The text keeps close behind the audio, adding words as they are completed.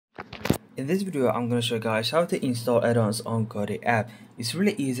In this video, I'm going to show you guys how to install add-ons on Kodi app. It's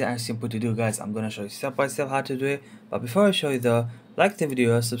really easy and simple to do, guys. I'm going to show you step by step how to do it. But before I show you though, like the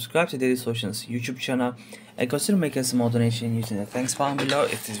video, subscribe to Daily Solutions YouTube channel, and consider making a small donation using the thanks button below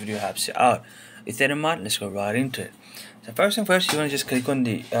if this video helps you out. With that in mind, let's go right into it. So first thing first, you want to just click on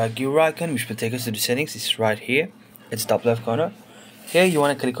the gear icon, which will take us to the settings. It's right here. It's top left corner. Here you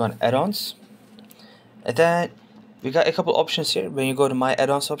want to click on add-ons, and then we got a couple options here. When you go to my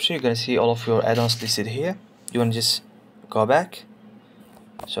add-ons option, you're gonna see all of your add-ons listed here. You want to just go back,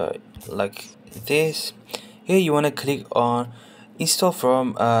 so like this. Here you want to click on install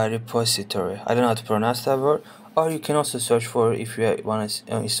from repository. I don't know how to pronounce that word, or you can also search for if you want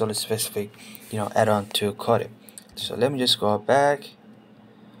to install a specific add-on to Kodi. So let me just go back.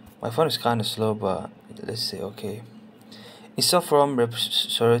 My phone is kind of slow, but let's say okay. Install from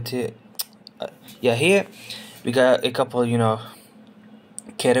repository. Yeah, here we got a couple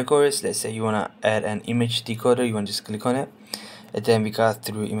categories. Let's say you want to add an image decoder, you want to just click on it, and then we got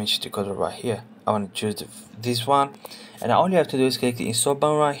through image decoder right here. I want to choose this one, and all you have to do is click the install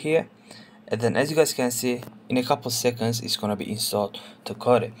button right here, and then as you guys can see, in a couple seconds it's gonna be installed to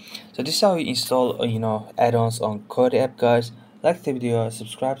Kodi. So this is how you install add-ons on Kodi app, guys. Like the video,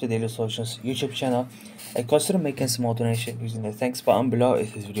 subscribe to Daily Solutions YouTube channel, and consider making a small donation using the thanks button below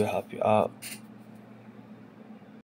if this video helped you out.